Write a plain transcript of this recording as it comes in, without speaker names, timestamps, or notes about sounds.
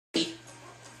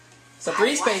So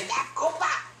free space.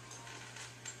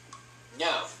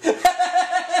 No.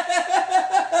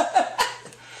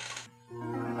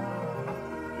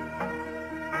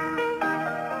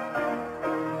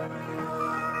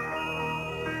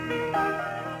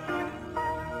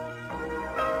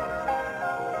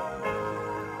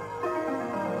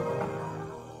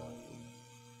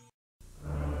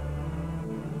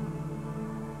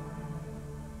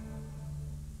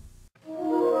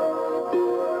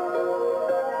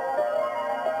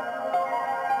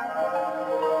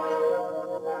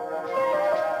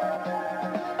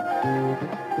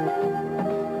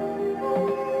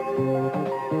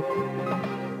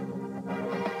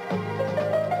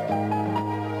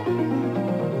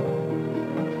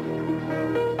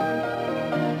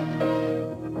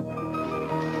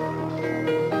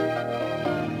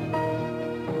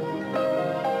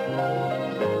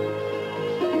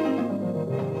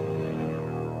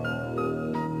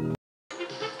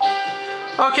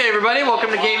 Okay, everybody, welcome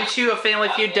to Game 2 of Family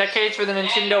Feud Decades for the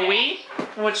Nintendo Wii,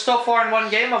 in which so far in one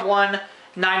game I've won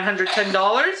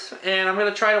 $910, and I'm going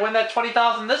to try to win that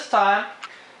 $20,000 this time.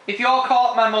 If you all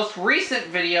call it my most recent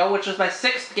video, which was my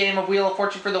 6th game of Wheel of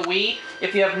Fortune for the Wii,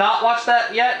 if you have not watched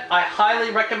that yet, I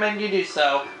highly recommend you do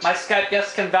so. My Skype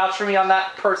guests can vouch for me on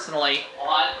that personally.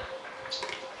 What?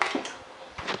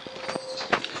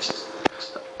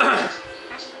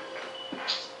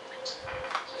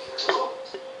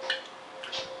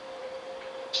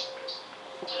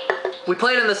 We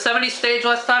played in the 70s stage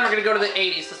last time, we're going to go to the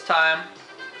 80s this time.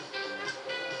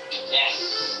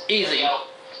 Yes. Easy.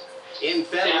 In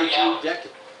Family Feud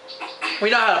Decades. We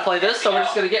know how to play this, so we're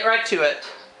just going to get right to it.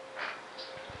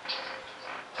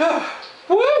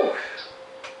 Woo!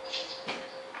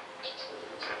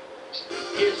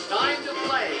 It's time to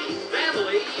play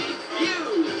Family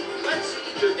Feud. Let's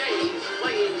see today's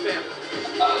playing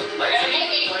family. Let's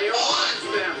see player one's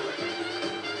family.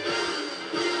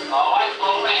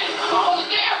 Oh,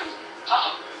 there.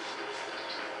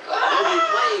 They'll be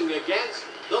playing against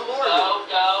the Morgan.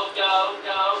 Go.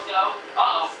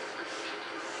 Uh-oh.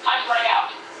 Time to break out.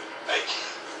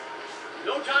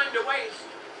 No time to waste.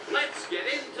 Let's get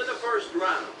into the first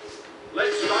round.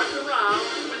 Let's start the round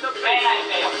with the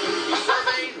basics. We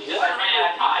surveyed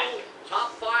 100 people.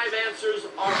 Top 5 answers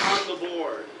are on the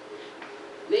board.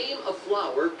 Name a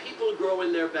flower people grow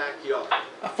in their backyard.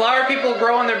 A flower people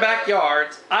grow in their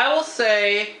backyards. I will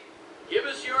say Give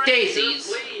us your daisies.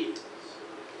 answer, please.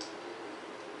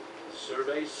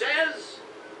 Survey says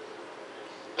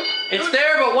It's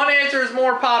there, but one answer is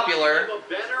more popular. give a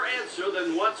better answer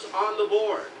than what's on the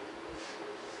board.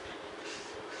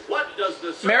 What does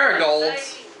the survey Marigolds.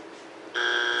 say?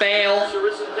 Fail. Answer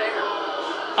isn't there.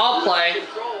 I'll play.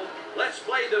 Control. Let's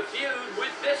play the feud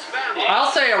with this family.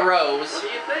 I'll say a What rose. do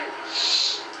you think?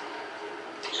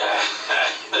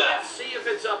 Let's see if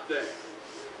it's up there.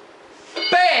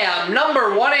 Bam!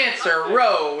 Number 1 answer,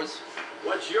 rose.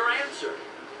 What's your answer?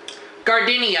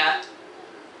 Gardenia.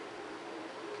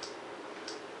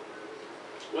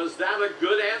 Was that a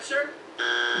good answer?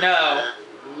 No.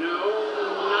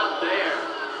 No, not there.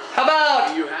 How Do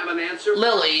about you have an answer?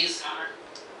 lilies?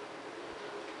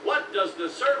 What does the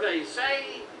survey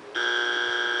say?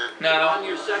 On No.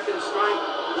 your second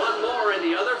strike, one more and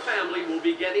the other family will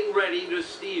be getting ready to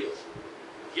steal.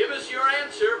 Give us your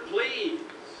answer, please.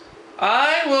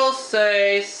 I will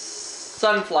say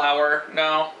sunflower.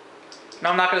 No. No,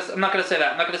 I'm not gonna say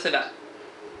that. I'm not gonna say that.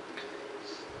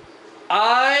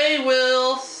 I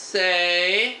will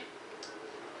say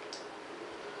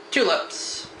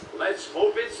tulips. Let's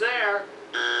hope it's there.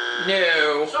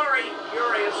 No. Sorry,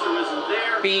 your answer isn't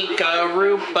there.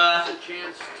 Beakaroopa. A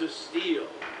chance to steal.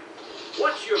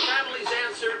 What's your family's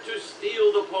answer to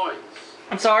steal the points?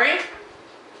 I'm sorry?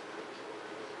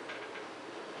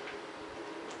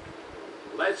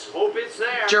 Let's hope it's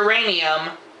there.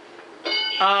 Geranium.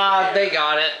 They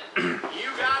got it. You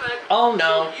got it. Oh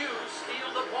no. So you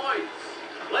steal the points.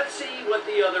 Let's see what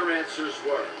the other answers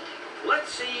were.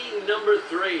 Let's see number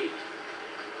 3.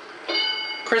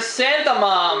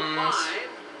 Chrysanthemums.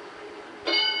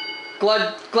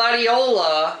 5.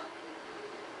 Gladiola.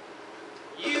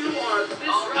 You are this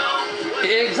round.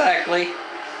 Exactly.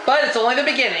 But it's only the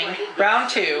beginning. Round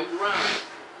 2.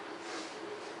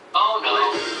 Oh,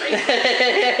 no. We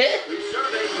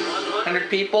surveyed 100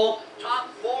 people.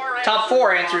 Top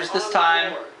 4 answers this on the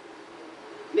time. board.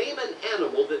 Name an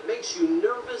animal that makes you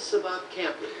nervous about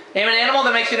camping. Name an animal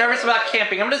that makes you nervous about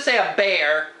camping. I'm going to say a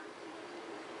bear.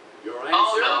 Your answer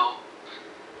Oh,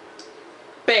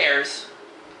 Bears.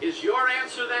 is your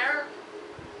answer there?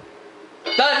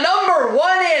 The number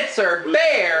 1 answer,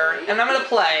 bear. And I'm going to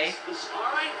play. All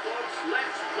right, folks,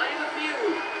 let's play the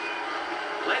feud.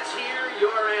 Let's hear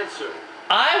answer?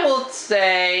 I will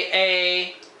say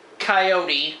a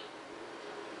coyote.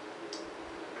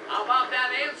 How about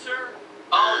that answer?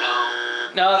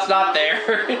 Oh No, it's not there.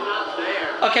 Not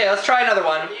there. Okay, let's try another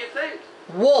one. What do you think?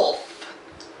 Wolf.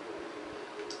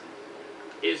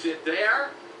 Is it there?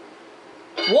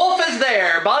 Wolf is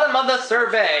there. Bottom of the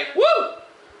survey. Woo!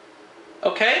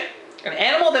 Okay. An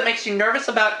animal that makes you nervous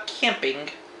about camping.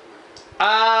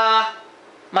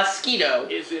 Mosquito.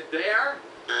 Is it there?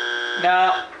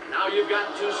 No. Now you've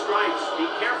got 2 strikes. Be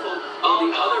careful or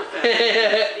the other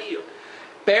family will steal.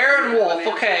 Bear and wolf.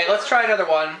 Okay, let's try another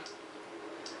one.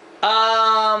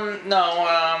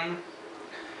 No.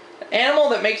 Animal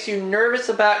that makes you nervous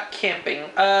about camping.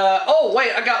 Oh,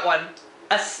 wait, I got one.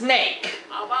 A snake.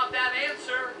 How about that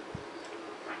answer?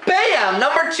 Bam!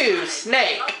 Number 2,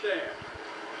 snake. Up there.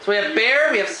 So we have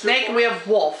bear, we have snake, and we have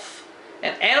wolf.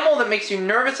 An animal that makes you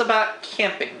nervous about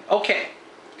camping. Okay.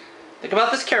 Think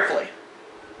about this carefully.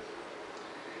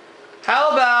 How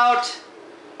about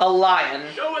a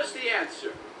lion? Show us the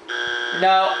answer.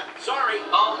 No. Sorry.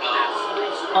 Oh no. That's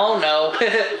 3 strikes. Oh no.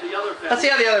 The other family. Let's see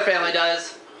how the other family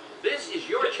does. This is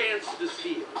your chance to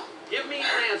steal. Give me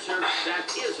an answer that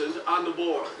isn't on the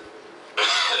board.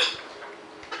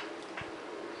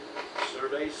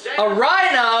 Survey says. A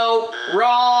rhino.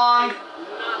 Wrong. Not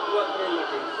what we're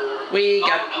looking for. We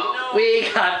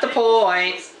got the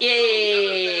points.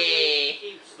 Yay.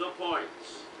 Keeps the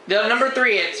points. The number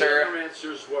 3 The answer. other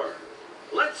answers were.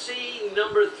 Let's see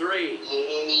number 3.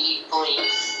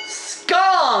 Points.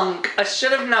 Skunk. I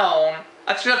should have known.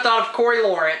 I should have thought of Corey You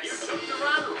Lawrence. took the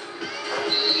round. Points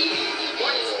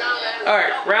count as All right,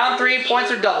 double. round 3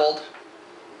 points are doubled.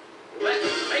 Let's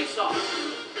face off.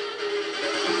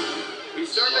 We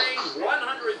surveyed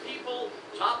 100 people.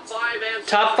 Top 5 answers.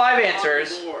 Top 5 on the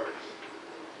answers. board.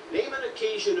 Name an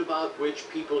occasion about which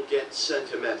people get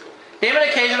sentimental. Name an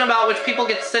occasion about which people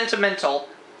get sentimental.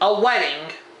 A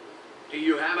wedding. Do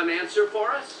you have an answer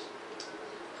for us?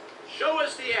 Show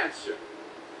us the answer.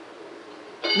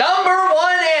 Number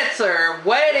 1 answer.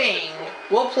 Wedding.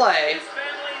 We'll play. This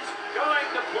family's going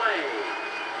to play.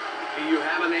 Do you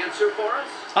have an answer for us?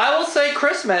 I will say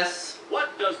Christmas.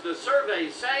 What does the survey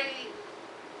say?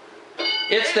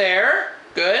 It's there.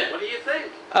 Good. What do you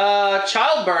think?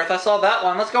 Childbirth. I saw that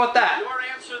one. Let's go with that. Your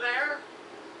answer there?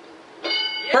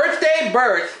 Yes. Birthday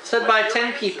birth. Said by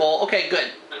 10 people. Okay,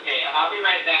 good. Okay, I'll be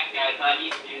right back, guys. I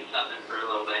need to do something for a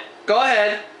little bit. Go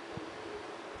ahead.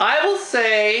 I will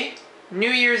say New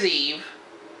Year's Eve.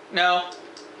 No.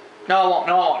 No, I won't.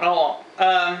 No, I won't. No, I won't.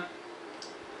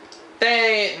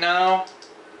 No.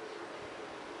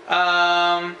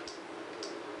 What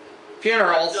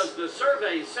Funerals. does the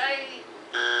survey say?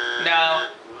 No.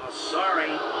 Oh, sorry.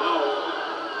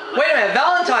 No. Wait a minute.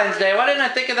 Valentine's Day. Why didn't I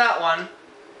think of that one?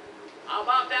 How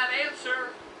about that answer?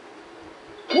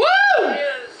 Woo!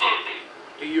 Is.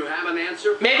 Do you have an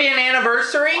answer for Maybe an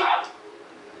anniversary?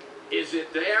 Is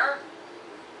it there?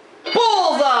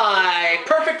 Bullseye!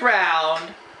 Perfect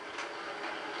round.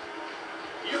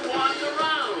 You won the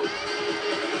round.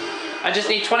 I just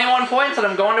need 21 points and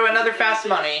I'm going to another fast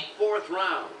money. 4th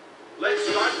round. Let's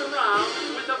start the round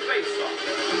with a face-off.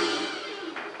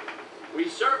 We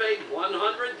surveyed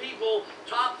 100 people.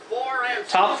 Top 4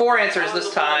 answers. Top 4 answers on this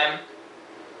the board. time.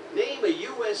 Name a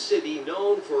U.S. city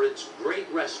known for its great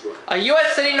restaurant. A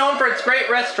U.S. city known for its great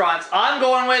restaurants. I'm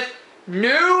going with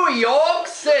New York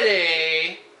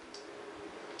City.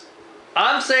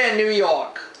 I'm saying New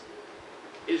York.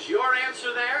 Is your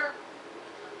answer there?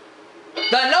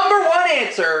 The number 1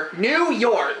 answer, New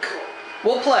York.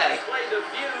 We'll play. Let's play the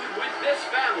feud with this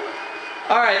family.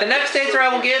 Alright, the next answer I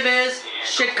will give is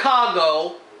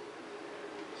Chicago.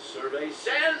 Survey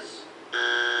says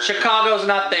Chicago's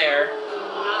not there.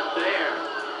 not there.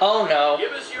 Oh no.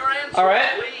 Give us your answer, All right.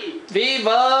 please.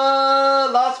 Viva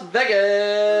Las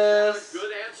Vegas.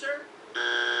 Good answer.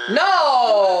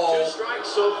 No! 2 strikes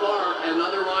so far.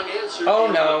 Another wrong answer. Oh,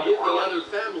 and no. Give the other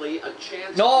family a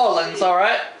chance. New Orleans, to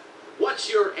alright. What's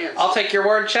your answer? I'll take your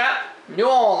word, chap. New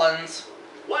Orleans.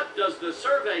 What does the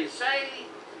survey say?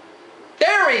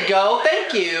 There we go.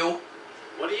 Thank you.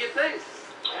 What do you think?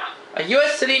 A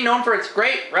U.S. city known for its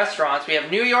great restaurants. We have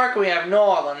New York, we have New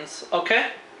Orleans. Okay?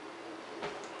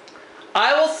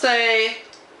 I will say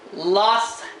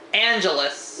Los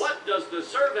Angeles. What does the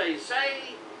survey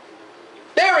say?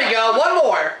 There we go. One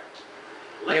more.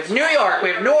 We Let's have New York, we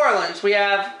have New Orleans, we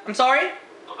have... I'm sorry?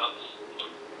 What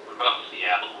about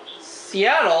Seattle?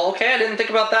 Seattle. Okay, I didn't think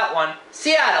about that one.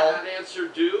 Seattle. That answer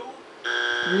do?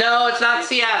 No, it's not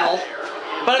Seattle.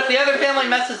 But if the other family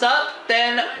messes up,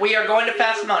 then we are going to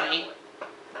fast money.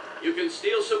 You can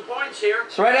steal some points here.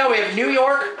 So right now we have New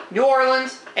York, New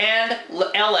Orleans, and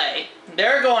LA.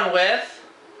 They're going with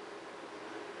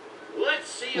Let's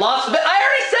see. Las Vegas. I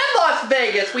already said Las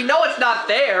Vegas. We know it's not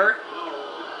there.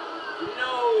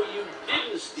 No, you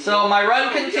didn't steal. So my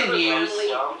run The other continues.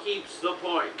 family keeps the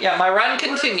point. Yeah, my run What else is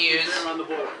continues. there on the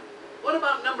board? What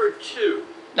about number 2?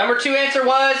 Number 2 answer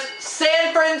was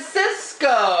San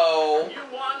Francisco. You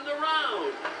won the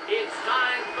round. It's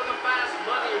time for the fast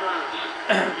money round.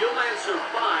 You'll answer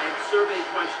 5 survey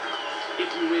questions.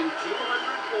 If you win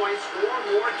 200 points or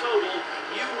more total,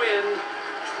 you win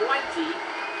 $20,000.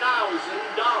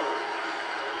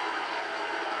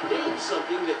 Name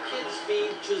something that kids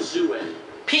feed to zoo animals.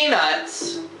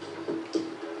 Peanuts.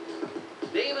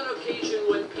 Name an occasion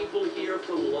when people hear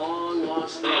from long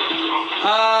lost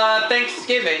relatives.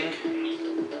 Thanksgiving.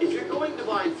 If you're going to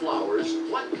buy flowers,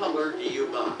 what color do you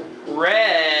buy?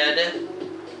 Red.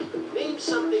 Name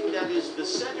something that is the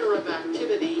center of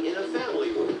activity in a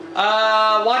family room.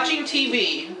 Watching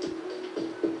TV.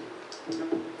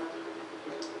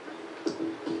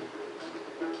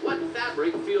 What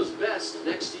fabric feels best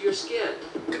next to your skin?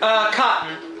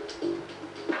 Cotton.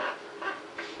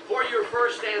 For your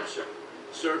first answer,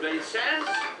 survey says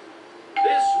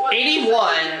this was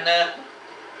 81.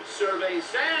 Survey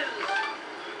says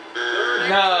third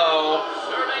No.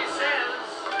 answer. Survey says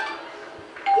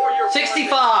for your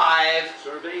 65.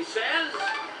 survey says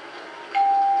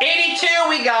 82,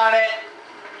 we got it.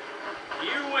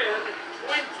 you win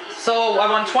 20. So I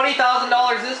won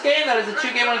 $20,000 this game. That is a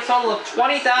 2-game winning total of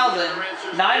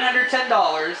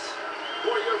 $20,910.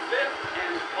 For your fifth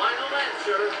and final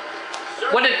answer,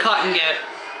 What did Cotton get?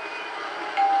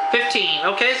 15.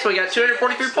 Okay, so we got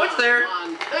 243 points there.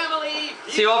 on Family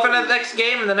Feud. See you all for the next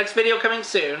game and the next video coming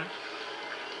soon.